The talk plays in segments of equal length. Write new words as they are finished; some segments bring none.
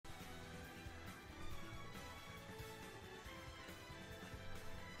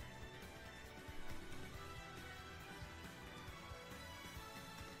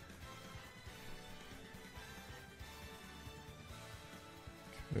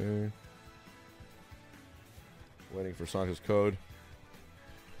Okay. Waiting for Sonic's code.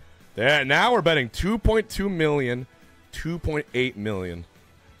 There, now we're betting 2.2 million, 2.8 million.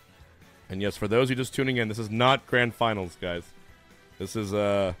 And yes, for those who are just tuning in, this is not Grand Finals, guys. This is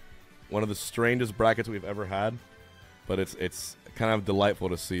one of the strangest brackets we've ever had, but it's kind of delightful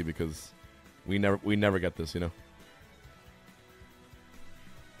to see because we never get this, you know.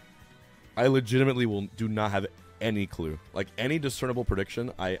 I legitimately do not have any clue. Like any discernible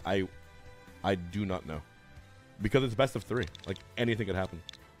prediction, I do not know. Because it's best of 3. Like anything could happen.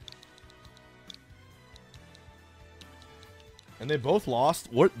 And they both lost.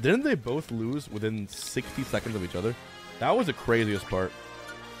 Didn't they both lose within 60 seconds of each other? That was the craziest part.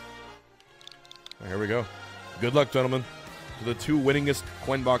 Right, here we go. Good luck, gentlemen. To the 2 winningest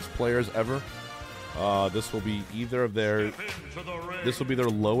Coinbox players ever. This will be either of their... This will be their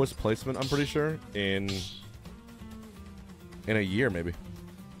lowest placement, I'm pretty sure, in a year, maybe.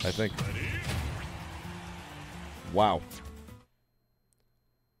 I think. Wow.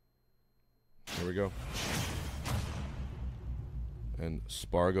 Here we go. And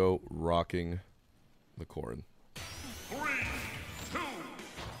Sparg0 rocking the Corrin. 3, 2,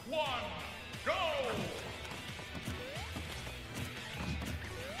 1, go!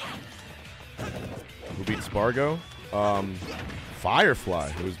 Who beat Sparg0? Firefly,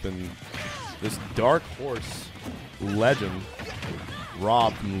 who's been this dark horse legend,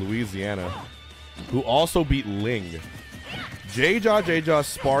 Rob from Louisiana, who also beat Ling. J-Jaw,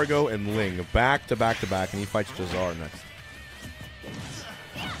 Sparg0, and Ling back to back to back, and he fights Jazar next.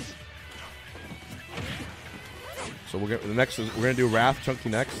 So we're gonna do Wrath Chunky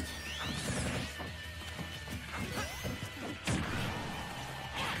next.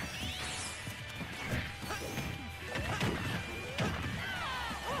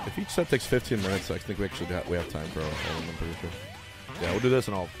 If each set takes 15 minutes, I think we actually we have time for all of them, I'm pretty sure. Yeah, we'll do this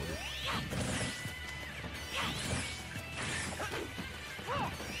and all.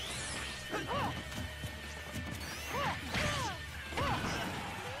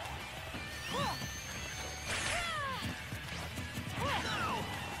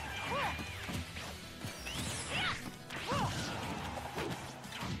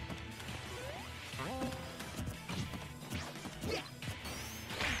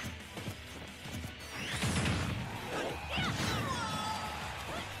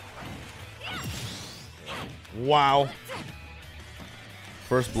 Wow.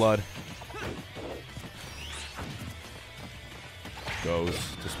 First blood. Goes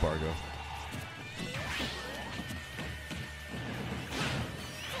to Sparg0.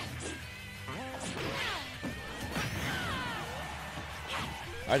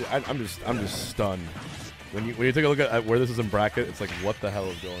 I'm just stunned. When you take a look at where this is in bracket, it's like, what the hell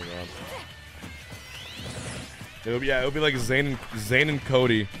is going on? It would be like Zayn and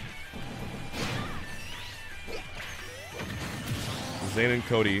Cody. Zayn and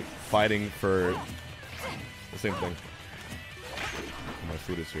Cody fighting for the same thing. My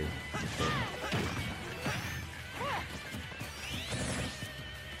food is here.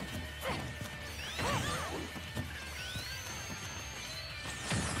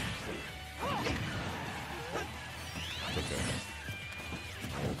 Okay.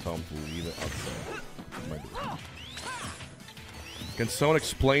 I'll tell him to leave it outside. Can someone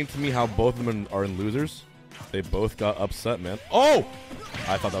explain to me how both of them are in losers? They both got upset, man. Oh!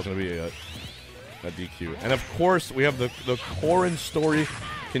 I thought that was going to be a DQ. And of course, we have the Corrin story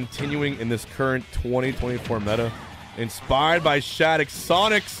continuing in this current 2024 meta. Inspired by Shattuck.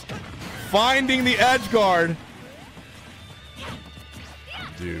 Sonix finding the edge guard.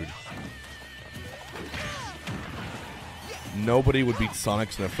 Dude. Nobody would beat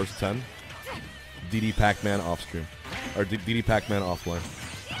Sonix in their first 10. DD Pac-Man off screen. Or DD Pac-Man offline.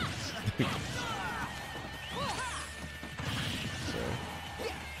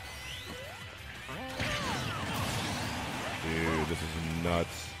 Dude, this is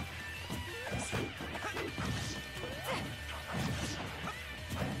nuts.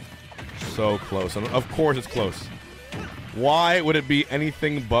 So close. And of course it's close. Why would it be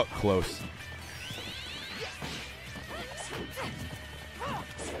anything but close?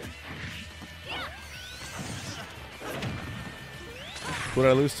 Who did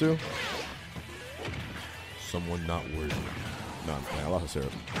I lose to? Someone not worthy. No, I lost a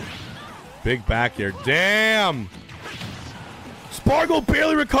syrup. Big back here. Damn! Sparg0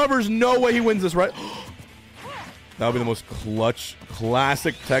 barely recovers. No way he wins this, right? That would be the most clutch,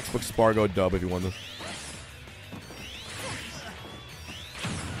 classic textbook Sparg0 dub if he won this.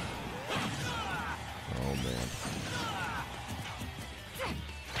 Oh, man.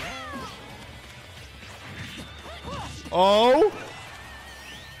 Oh!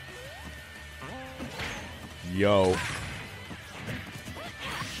 Yo.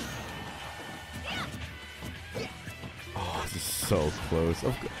 Oh, this is so close.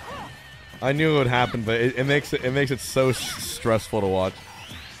 I knew it would happen, but it makes it so stressful to watch.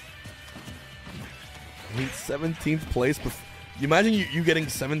 I mean, 17th place. You imagine you getting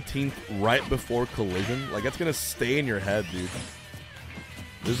 17th right before collision? Like, that's gonna stay in your head, dude.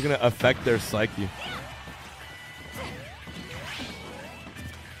 This is gonna affect their psyche.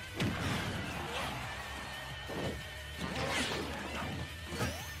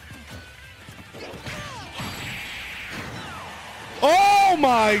 Oh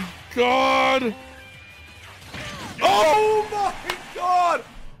my god! Oh my god!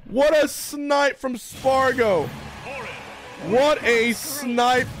 What a snipe from Sparg0! What a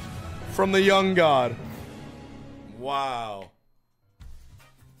snipe from the young god. Wow.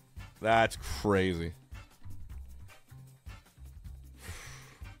 That's crazy.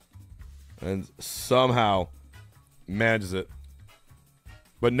 And somehow manages it.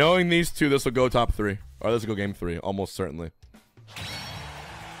 But knowing these two, this will go top 3. Or this will go game 3, almost certainly.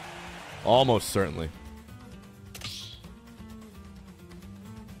 Almost certainly.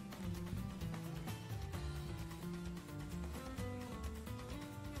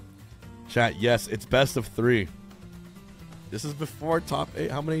 Chat, yes, it's best of 3. This is before top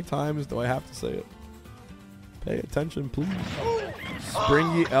 8. How many times do I have to say it? Pay attention, please.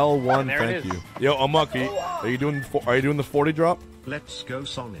 Springy L1, thank you. Yo, Amok, are you doing the 40 drop? Let's go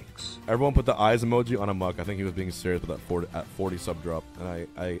Sonix. Everyone put the eyes emoji on Amok. I think he was being serious with that 40 sub drop, and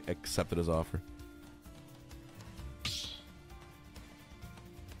I accepted his offer.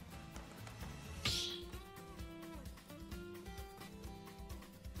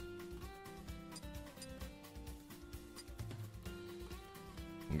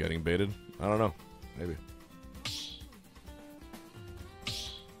 I'm getting baited. I don't know. Maybe.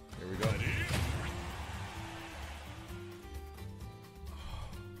 Here we go.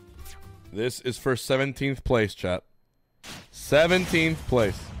 This is for 17th place, chat. 17th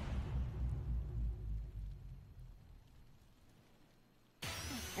place.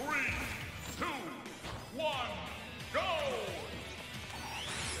 Three, two, one, go!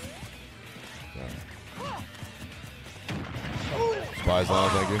 Spies on,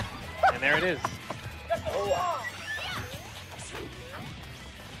 thank you. And there it is.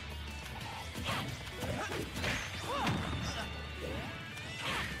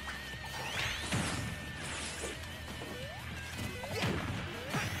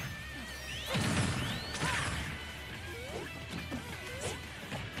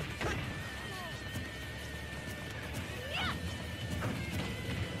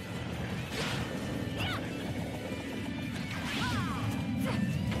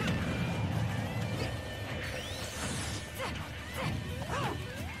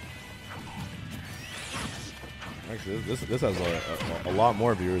 Actually, this has a lot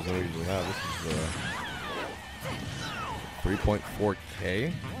more viewers than we usually have. This is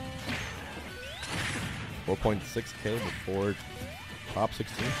 3.4K, 4.6K before top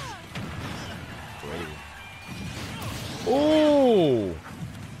 16. Crazy. Oh,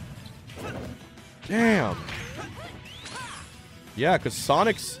 damn. Yeah, because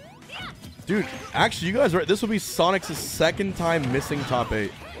Sonix, dude. Actually, you guys are right. This will be Sonix's second time missing top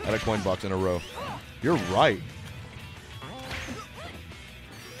 8 at a Coinbox in a row. You're right.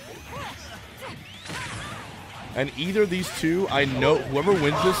 And either of these two, I know whoever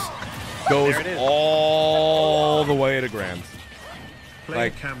wins this goes all the way to grands.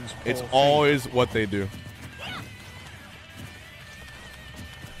 Like, it's always what they do.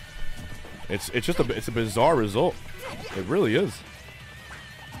 It's just a bizarre result. It really is.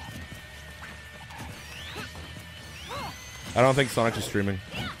 I don't think Sonix is streaming.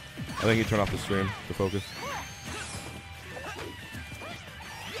 I think he turned off the stream to focus.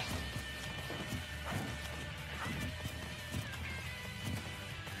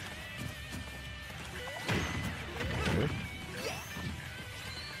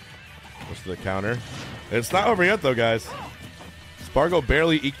 What's the counter? It's not over yet, though, guys. Sparg0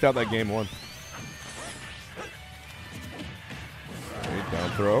 barely eked out that game 1. Okay, down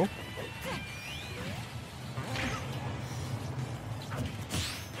throw.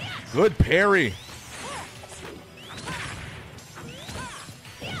 Good parry.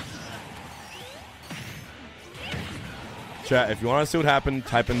 Chat, if you want to see what happened,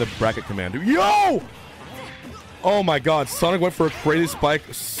 type in the bracket command. Yo! Oh my god, Sonic went for a crazy spike.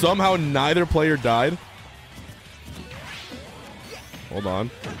 Somehow neither player died. Hold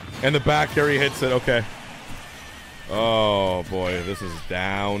on. And the back carry hits it. Okay. Oh boy, this is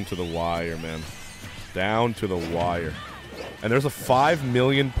down to the wire, man. Down to the wire. And there's a 5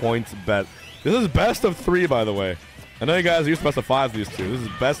 million points bet. This is best of 3, by the way. I know you guys are used to best of 5 these two. This is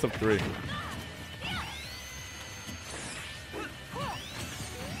best of 3.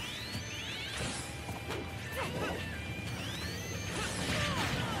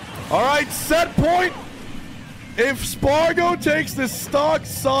 All right, set point. If Sparg0 takes this stock,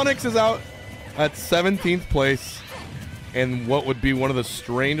 Sonix is out at 17th place in what would be one of the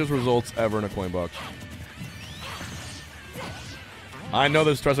strangest results ever in a Coinbox. I know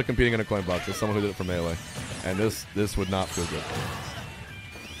there's stress of competing in a Coinbox. As someone who did it for Melee. And this would not feel good.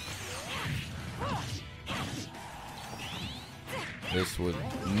 This would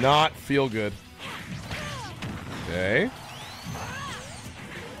not feel good. Okay.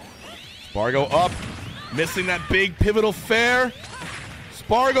 Sparg0 up. Missing that big pivotal fair.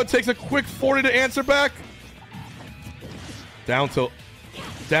 Sparg0 takes a quick 40 to answer back. Down tilt.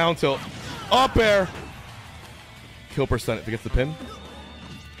 Down tilt. Up air. Kill percent if he gets the pin.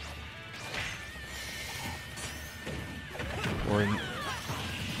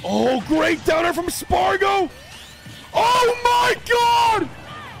 Oh, great downer from Sparg0. Oh my god!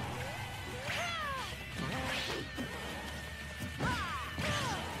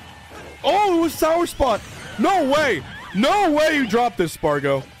 Oh, it was Sour Spot. No way. No way you dropped this,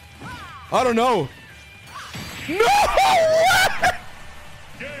 Sparg0. I don't know. No way!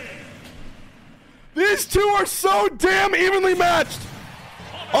 These two are so damn evenly matched.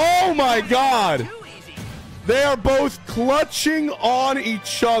 Oh my god. They are both clutching on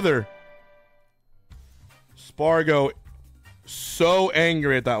each other. Sparg0 so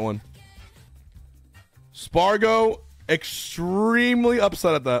angry at that one. Sparg0 extremely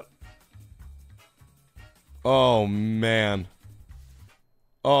upset at that. Oh man.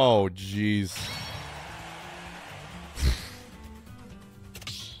 Oh jeez.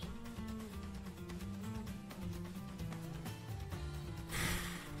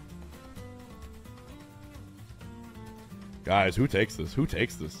 Guys, who takes this? Who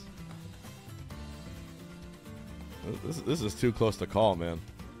takes this? This is too close to call, man.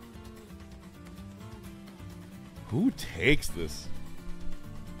 Who takes this?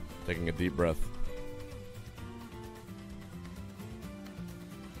 Taking a deep breath.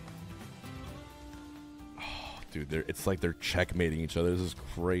 Oh, dude, it's like they're checkmating each other. This is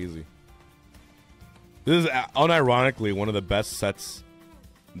crazy. This is unironically one of the best sets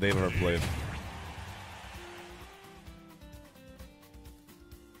they've ever played.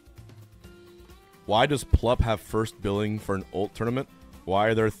 Why does Plup have first billing for an ult tournament? Why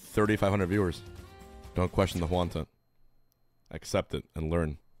are there 3,500 viewers? Don't question the Huantan. Accept it and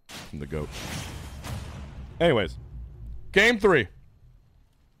learn from the GOAT. Anyways, game 3. 3,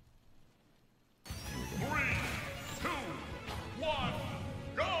 2, 1,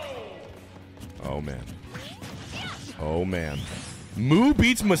 go! Oh man. Oh man. Moo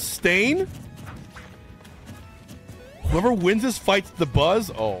beats Mustaine? Whoever wins this fights the Buzz?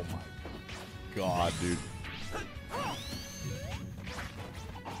 Oh my god, dude.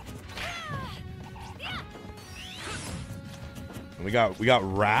 And we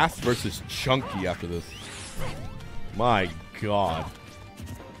got Wrath versus Chunky after this. My god.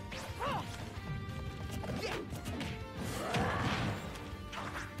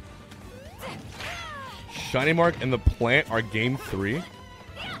 Shiny Mark and the Plant are game 3.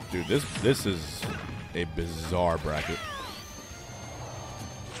 Dude, this is a bizarre bracket.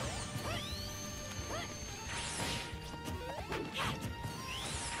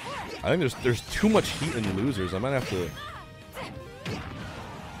 I think there's too much heat in losers. I might have to.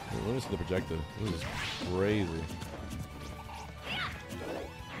 Let me see the projected. This is crazy.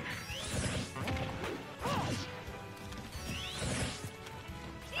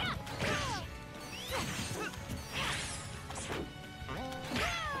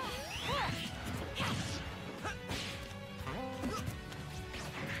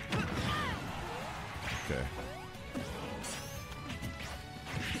 Okay.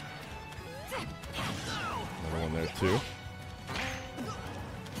 Another one there too.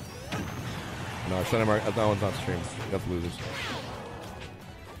 No, Shiny Mark, that one's not streamed. That's losers.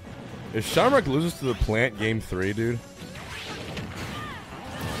 If Shiny Mark loses to the Plant game 3, dude.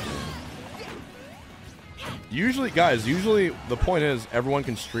 Usually the point is everyone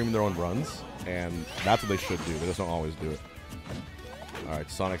can stream their own runs, and that's what they should do. They just don't always do it. Alright,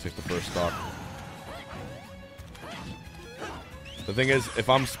 Sonix takes the first stock. The thing is, if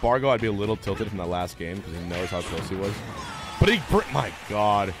I'm Sparg0, I'd be a little tilted from that last game because he knows how close he was. But my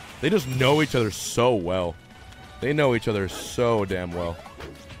god. They just know each other so well. They know each other so damn well.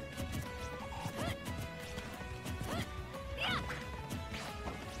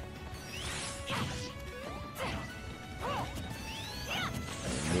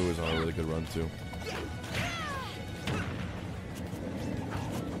 on a really good run too.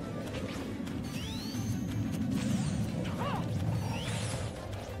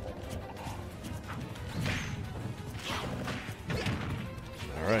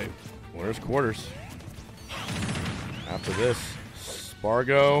 All right, winner's quarters. After this,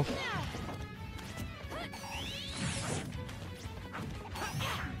 Sparg0.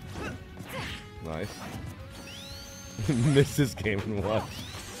 Nice. Missed this game and watch.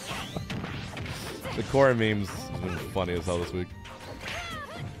 The Corrin memes has been funny as hell this week.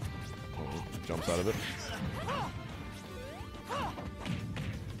 Oh, jumps out of it.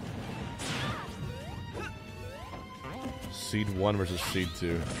 Seed 1 versus Seed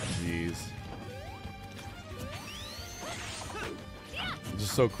 2. Jeez. It's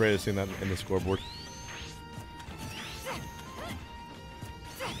just so crazy seeing that in the scoreboard.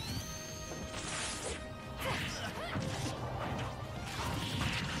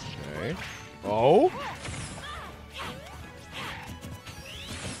 Okay. Oh!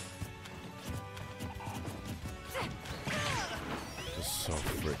 Just so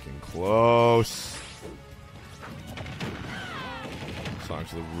freaking close.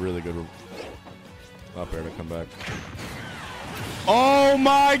 Sonix with a really good up air to come back. Oh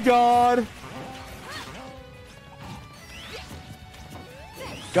my god!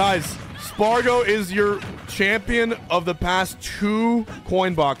 Guys, Sparg0 is your champion of the past 2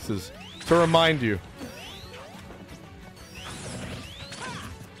 coin boxes, to remind you.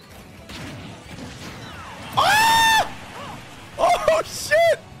 Ah! Oh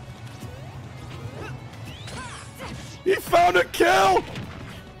shit! He found a kill!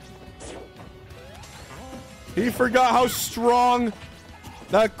 He forgot how strong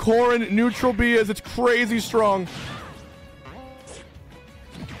that Corrin neutral B is. It's crazy strong.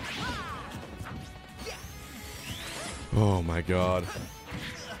 Oh my god.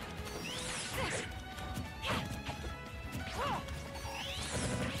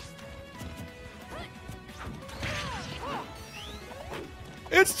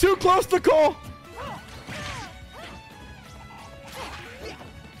 It's too close to call.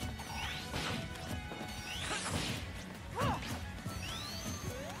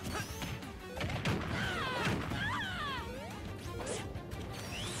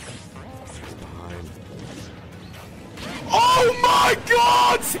 Oh my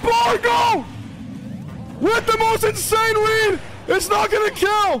god, Sparg0! With the most insane lead! It's not gonna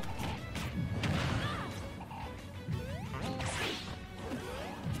kill!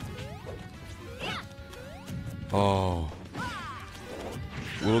 Oh.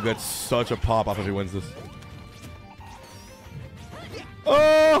 We'll get such a pop off if he wins this.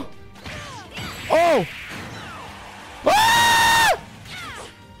 Oh! Oh! Ah!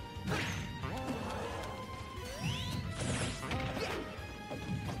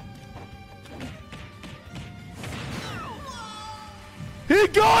 He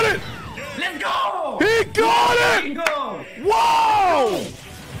got it! Let's go! He got it! Go! Whoa!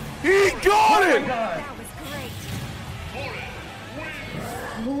 He got Oh it! my god!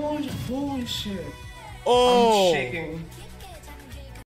 Corrin wins. Holy shit! Oh! I'm shaking.